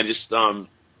more thing. I just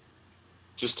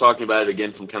talking about it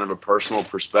again from kind of a personal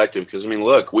perspective, because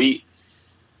look, we,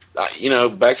 back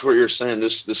to what you were saying,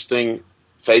 this thing,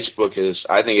 Facebook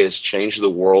I think it has changed the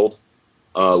world.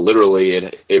 Literally,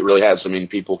 it really has.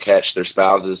 People catch their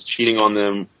spouses cheating on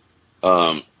them.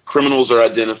 Criminals are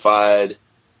identified.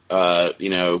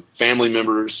 Family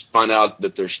members find out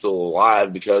that they're still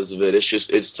alive because of it.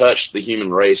 It's touched the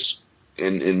human race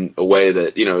in a way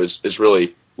that, is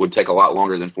really would take a lot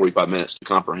longer than 45 minutes to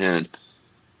comprehend.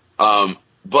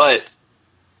 But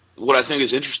what I think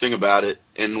is interesting about it,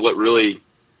 and what really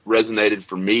resonated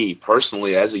for me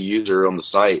personally as a user on the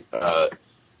site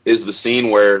is the scene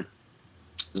where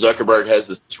Zuckerberg has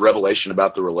this revelation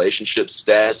about the relationship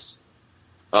status,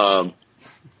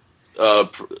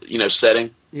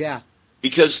 setting. Yeah.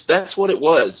 Because that's what it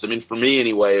was. I mean, for me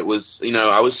anyway, it was,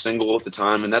 I was single at the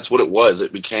time, and that's what it was.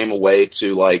 It became a way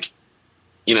to, like,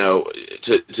 to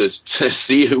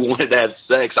see who wanted to have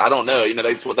sex. I don't know.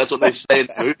 That's what they say in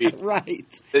the movie. Right.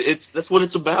 That's what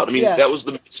it's about. I mean, yeah. That was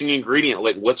the missing ingredient.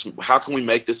 Like, how can we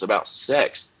make this about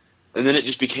sex? And then it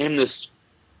just became this,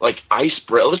 like,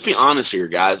 icebreaker. Let's be honest here,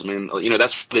 guys. I mean,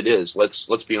 that's what it is.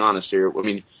 Let's be honest here. I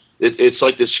mean, it's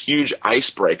like this huge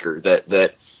icebreaker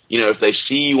that if they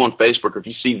see you on Facebook, or if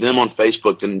you see them on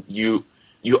Facebook, then you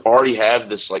already have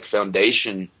this, like,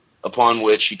 foundation upon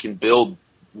which you can build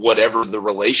whatever the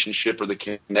relationship or the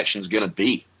connection is going to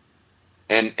be.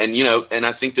 And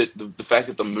I think that the fact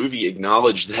that the movie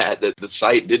acknowledged that the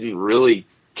site didn't really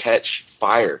catch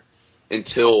fire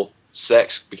until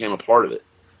sex became a part of it.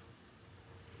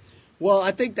 Well,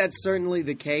 I think that's certainly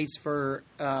the case for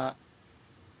how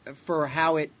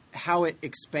it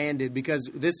expanded, because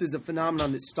this is a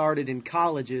phenomenon that started in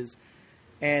colleges,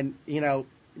 and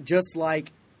just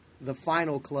like the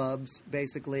final clubs,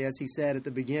 basically, as he said at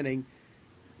the beginning,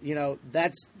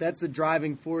 that's the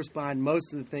driving force behind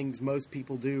most of the things most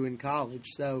people do in college.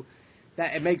 So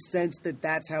that it makes sense that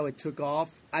that's how it took off.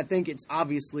 I think it's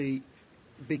obviously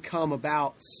become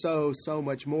about so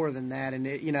much more than that,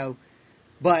 and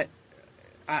but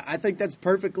I think that's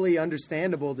perfectly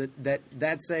understandable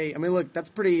that's that's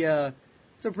pretty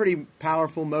it's a pretty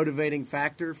powerful motivating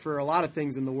factor for a lot of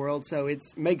things in the world. So it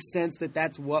makes sense that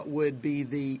that's what would be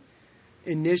the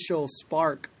initial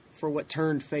spark for what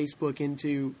turned Facebook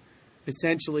into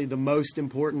essentially the most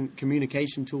important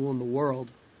communication tool in the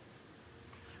world.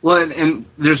 Well, and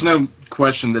there's no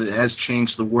question that it has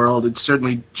changed the world. It's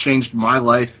certainly changed my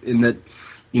life in that,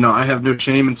 I have no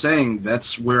shame in saying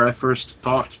that's where I first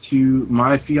talked to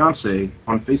my fiance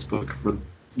on Facebook. For,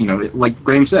 like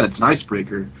Graham said, it's an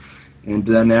icebreaker. And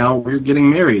now we're getting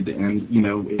married. And,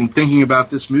 in thinking about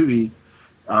this movie,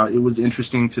 it was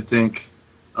interesting to think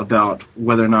about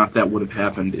whether or not that would have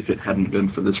happened if it hadn't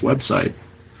been for this website.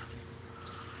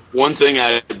 One thing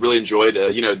I really enjoyed,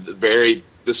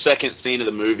 the second scene of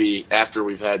the movie after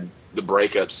we've had the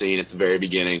breakup scene at the very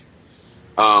beginning,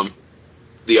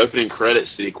 the opening credits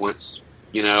sequence,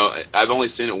 I've only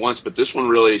seen it once, but this one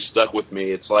really stuck with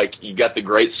me. It's like you got the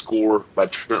great score by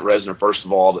Trent Reznor, first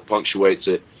of all, that punctuates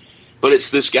it. But it's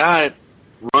this guy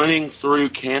running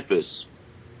through campus.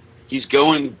 He's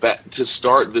going back to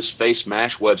start this Face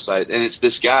Mash website, and it's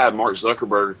this guy, Mark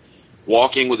Zuckerberg,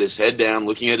 walking with his head down,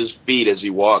 looking at his feet as he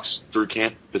walks through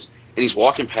campus. And he's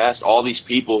walking past all these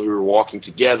people who are walking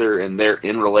together, and they're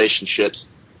in relationships.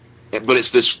 But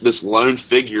it's this lone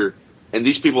figure, and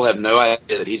these people have no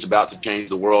idea that he's about to change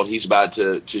the world. He's about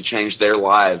to change their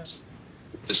lives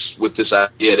with this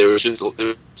idea. There was just,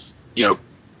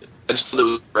 I just thought it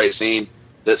was a great scene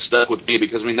that stuck with me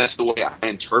because, that's the way I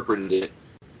interpreted it.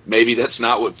 Maybe that's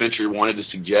not what Fincher wanted to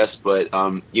suggest, but,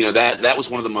 that was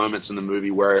one of the moments in the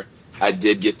movie where I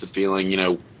did get the feeling,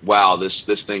 wow, this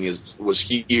thing was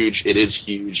huge. It is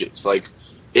huge. It's like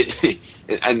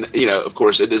and of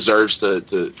course, it deserves for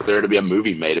there to be a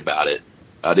movie made about it.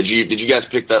 Did you guys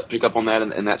pick up on that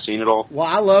in that scene at all? Well,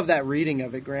 I love that reading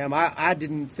of it, Graham. I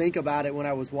didn't think about it when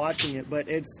I was watching it, but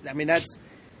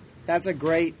that's a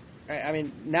great.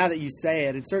 Now that you say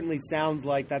it, it certainly sounds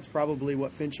like that's probably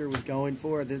what Fincher was going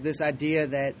for. This idea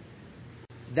that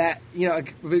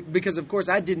because of course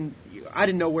I didn't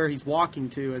know where he's walking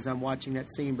to as I'm watching that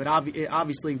scene, but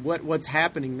obviously what's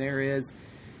happening there is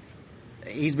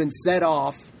he's been set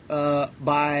off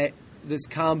by this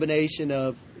combination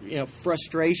of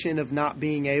frustration of not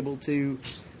being able to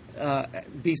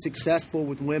be successful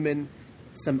with women,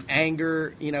 some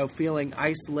anger, feeling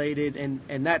isolated,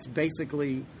 and that's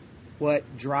basically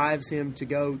what drives him to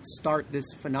go start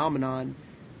this phenomenon.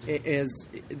 Is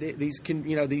these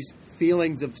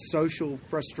feelings of social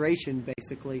frustration,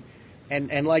 basically,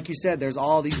 and like you said, there's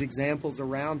all these examples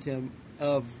around him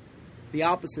of the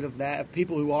opposite of that, of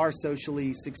people who are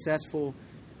socially successful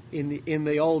in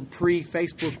the old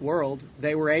pre-Facebook world.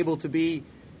 They were able to be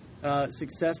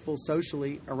successful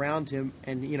socially around him,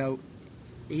 and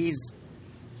he's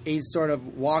sort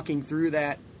of walking through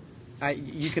that.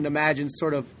 You can imagine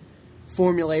sort of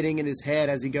formulating in his head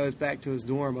as he goes back to his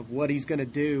dorm of what he's going to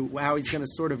do, how he's going to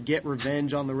sort of get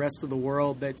revenge on the rest of the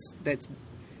world that's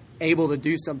able to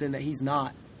do something that he's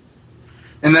not.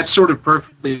 And that's sort of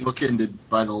perfectly bookended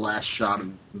by the last shot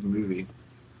of the movie.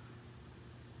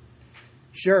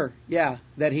 Sure, yeah,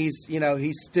 that he's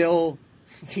still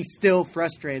he's still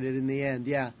frustrated in the end.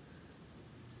 Yeah.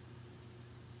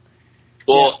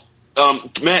 Well,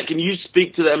 Matt, can you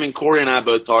speak to that? I mean, Corey and I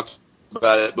both talked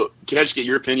about it, but can I just get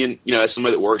your opinion? You know, as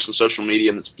somebody that works in social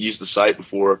media and that's used the site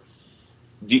before,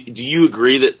 do you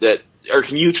agree that, or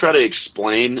can you try to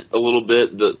explain a little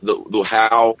bit the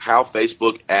how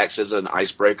Facebook acts as an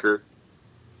icebreaker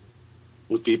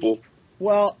with people?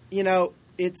 Well, you know,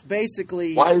 it's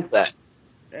basically, why is that?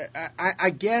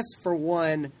 I guess for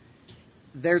one,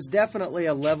 there's definitely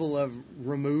a level of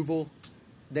removal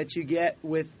that you get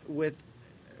with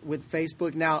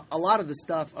Facebook. Now, a lot of the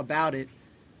stuff about it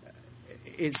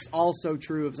is also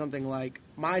true of something like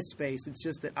MySpace. It's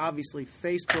just that obviously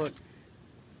Facebook,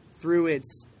 through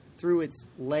its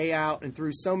layout and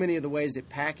through so many of the ways it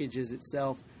packages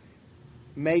itself,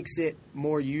 makes it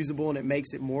more usable and it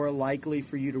makes it more likely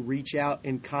for you to reach out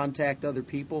and contact other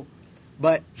people.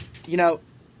 But, you know,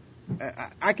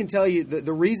 I can tell you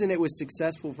the reason it was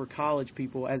successful for college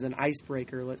people as an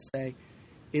icebreaker, let's say,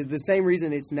 is the same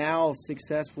reason it's now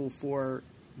successful for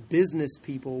business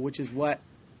people, which is what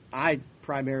I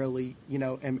primarily, you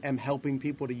know, am helping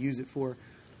people to use it for,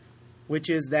 which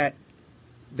is that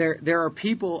there are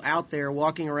people out there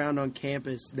walking around on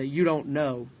campus that you don't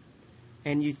know,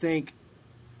 and you think,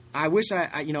 I wish I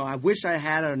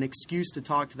had an excuse to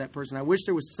talk to that person. I wish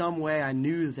there was some way I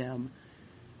knew them.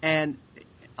 And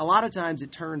a lot of times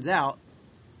it turns out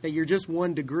that you're just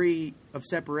 1 degree of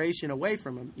separation away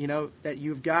from them. You know, that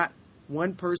you've got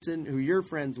one person who you're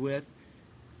friends with,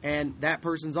 and that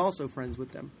person's also friends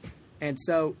with them. And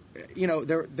so, you know,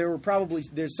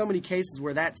 there's so many cases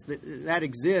where that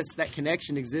exists, that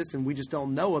connection exists, and we just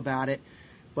don't know about it.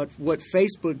 But what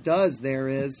Facebook does there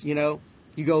is, you know,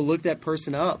 you go look that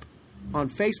person up on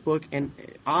Facebook, and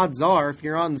odds are, if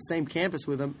you're on the same campus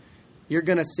with them, you're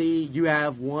going to see you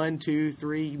have 1, 2,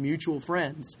 3 mutual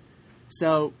friends.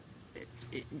 So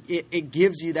it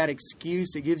gives you that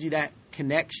excuse, it gives you that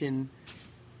connection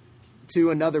to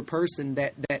another person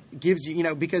that gives you, you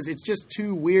know, because it's just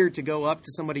too weird to go up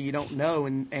to somebody you don't know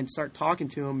and start talking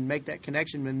to them and make that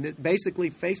connection. And basically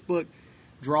Facebook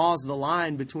draws the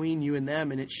line between you and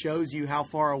them, and it shows you how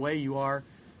far away you are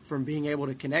from being able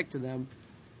to connect to them.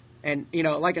 And, you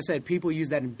know, like I said, people use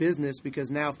that in business because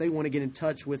now if they want to get in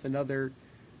touch with another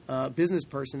business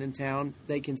person in town,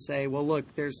 they can say, well,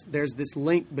 look, there's this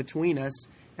link between us,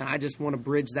 and I just want to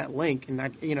bridge that link. And,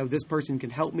 this person can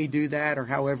help me do that, or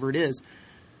however it is.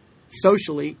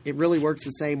 Socially, it really works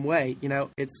the same way. You know,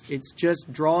 it's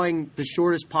just drawing the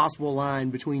shortest possible line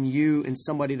between you and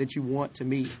somebody that you want to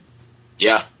meet.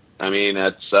 Yeah. I mean,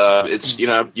 it's you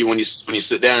know, when you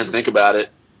sit down and think about it,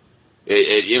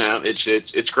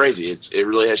 it's crazy. It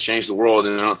really has changed the world,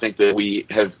 and I don't think that we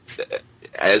have,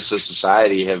 as a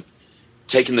society, have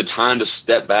taken the time to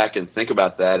step back and think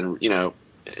about that, and you know,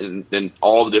 in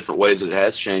all the different ways that it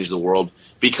has changed the world,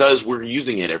 because we're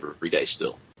using it every day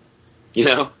still. You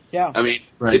know? Yeah. I mean,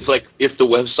 right. It's like if the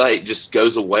website just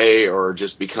goes away or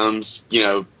just becomes, you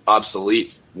know,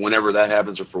 obsolete whenever that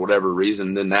happens or for whatever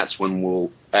reason, then that's when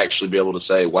we'll actually be able to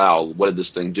say, wow, what did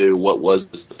this thing do? What was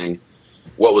this thing?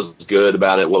 What was good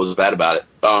about it? What was bad about it?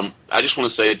 I just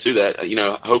want to say, too, that, you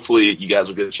know, hopefully you guys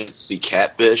will get a chance to see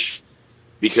Catfish,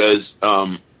 because,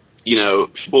 you know,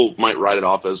 people might write it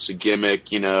off as a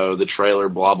gimmick, you know, the trailer,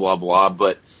 blah, blah, blah,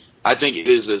 but I think it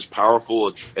is as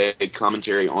powerful a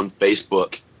commentary on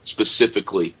Facebook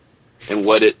specifically and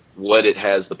what it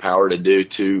has the power to do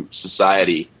to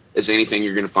society as anything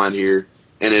you're going to find here.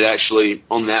 And it actually,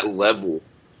 on that level,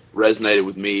 resonated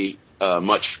with me in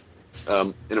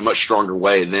a much stronger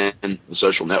way than The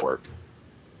Social Network.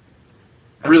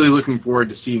 I'm really looking forward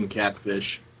to seeing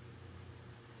Catfish.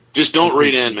 Just don't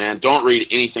read in, man. Don't read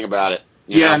anything about it.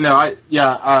 Yeah,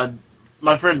 know?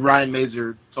 My friend Ryan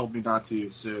Mazer told me not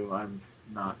to, so I'm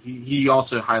not. He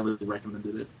also highly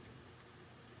recommended it.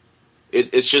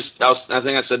 It's just, I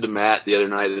think I said to Matt the other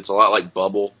night, it's a lot like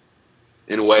Bubble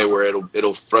in a way where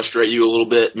it'll frustrate you a little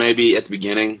bit maybe at the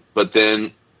beginning, but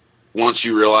then once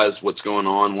you realize what's going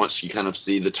on, once you kind of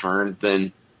see the turn,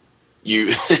 then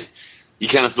you you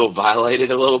kind of feel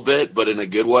violated a little bit, but in a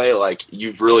good way. Like,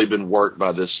 you've really been worked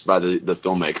by the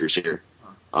filmmakers here.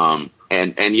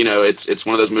 And you know, it's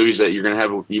one of those movies that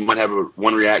you might have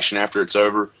one reaction after it's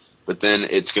over, but then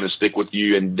it's going to stick with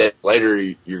you, and later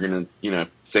you're going to, you know,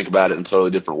 think about it in a totally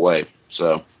different way.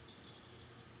 So.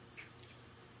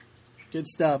 Good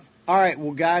stuff. All right,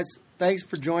 well, guys, thanks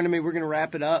for joining me. We're going to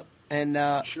wrap it up, and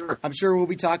Sure. I'm sure we'll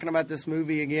be talking about this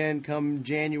movie again come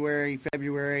January,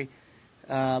 February,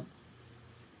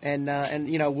 and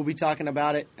you know, we'll be talking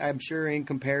about it, I'm sure, in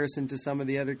comparison to some of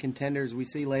the other contenders we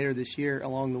see later this year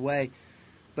along the way.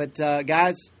 But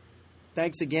guys,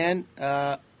 thanks again.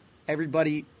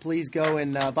 Everybody, please go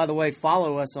and, by the way,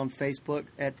 follow us on Facebook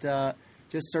at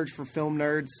just search for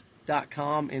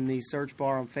filmnerds.com in the search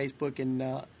bar on Facebook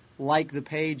and like the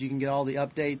page. You can get all the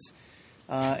updates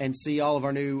and see all of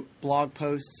our new blog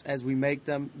posts as we make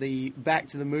them. The Back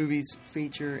to the Movies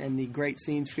feature and the Great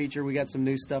Scenes feature, we got some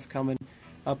new stuff coming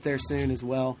up there soon as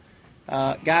well.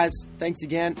 Guys, thanks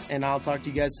again, and I'll talk to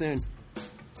you guys soon.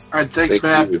 All right, thanks,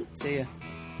 Matt. See ya.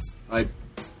 Bye.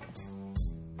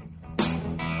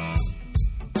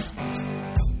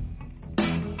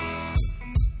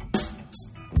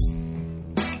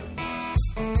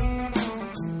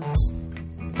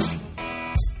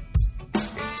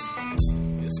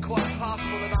 It's quite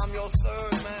possible that I'm your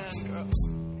third